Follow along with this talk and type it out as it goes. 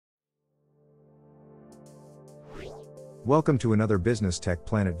Welcome to another Business Tech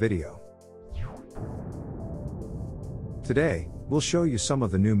Planet video. Today, we'll show you some of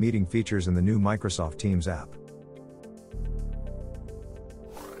the new meeting features in the new Microsoft Teams app.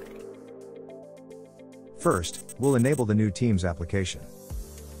 First, we'll enable the new Teams application.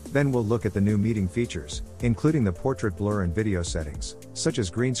 Then we'll look at the new meeting features, including the portrait blur and video settings, such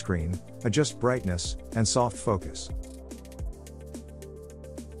as green screen, adjust brightness, and soft focus.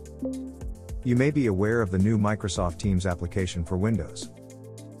 You may be aware of the new Microsoft Teams application for Windows.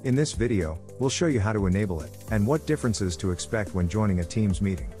 In this video, we'll show you how to enable it, and what differences to expect when joining a Teams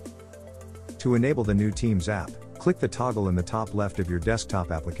meeting. To enable the new Teams app, click the toggle in the top left of your desktop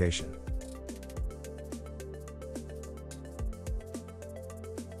application.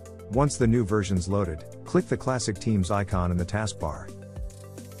 Once the new version's loaded, click the classic Teams icon in the taskbar.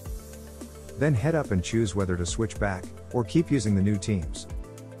 Then head up and choose whether to switch back, or keep using the new Teams.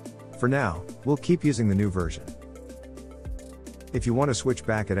 For now, we'll keep using the new version. If you want to switch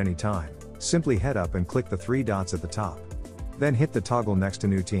back at any time, simply head up and click the three dots at the top. Then hit the toggle next to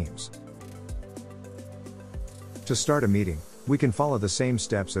New Teams. To start a meeting, we can follow the same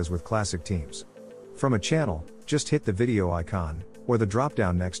steps as with classic Teams. From a channel, just hit the video icon, or the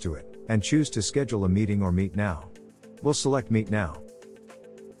drop-down next to it, and choose to schedule a meeting or Meet Now. We'll select Meet Now.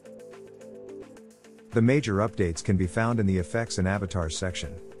 The major updates can be found in the Effects and Avatars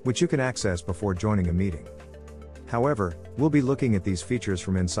section, which you can access before joining a meeting. However, we'll be looking at these features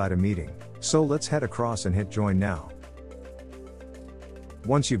from inside a meeting, so let's head across and hit Join Now.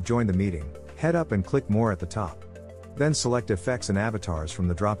 Once you've joined the meeting, head up and click More at the top. Then select Effects and Avatars from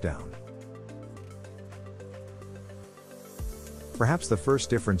the drop-down. Perhaps the first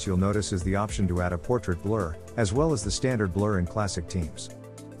difference you'll notice is the option to add a portrait blur, as well as the standard blur in classic Teams.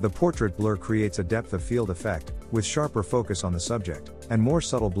 The portrait blur creates a depth of field effect, with sharper focus on the subject, and more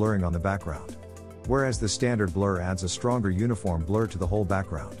subtle blurring on the background. Whereas the standard blur adds a stronger uniform blur to the whole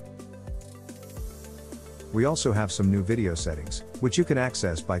background. We also have some new video settings, which you can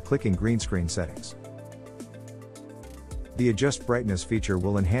access by clicking Green Screen Settings. The Adjust Brightness feature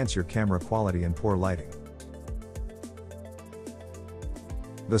will enhance your camera quality in poor lighting.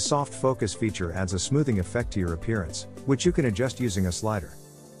 The Soft Focus feature adds a smoothing effect to your appearance, which you can adjust using a slider.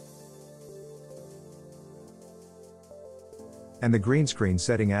 And the green screen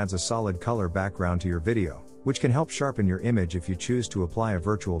setting adds a solid color background to your video, which can help sharpen your image if you choose to apply a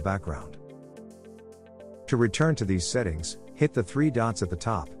virtual background. To return to these settings, hit the three dots at the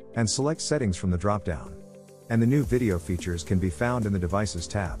top, and select Settings from the drop-down. And the new video features can be found in the Devices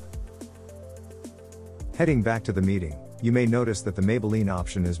tab. Heading back to the meeting, you may notice that the Maybelline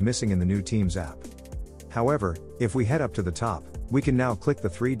option is missing in the new Teams app. However, if we head up to the top, we can now click the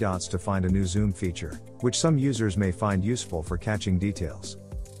three dots to find a new zoom feature, which some users may find useful for catching details.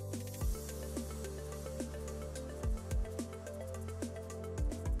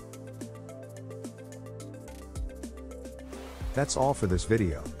 That's all for this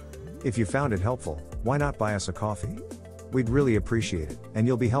video. If you found it helpful, why not buy us a coffee? We'd really appreciate it, and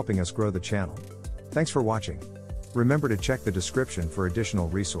you'll be helping us grow the channel. Thanks for watching. Remember to check the description for additional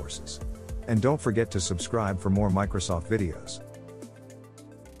resources. And don't forget to subscribe for more Microsoft videos.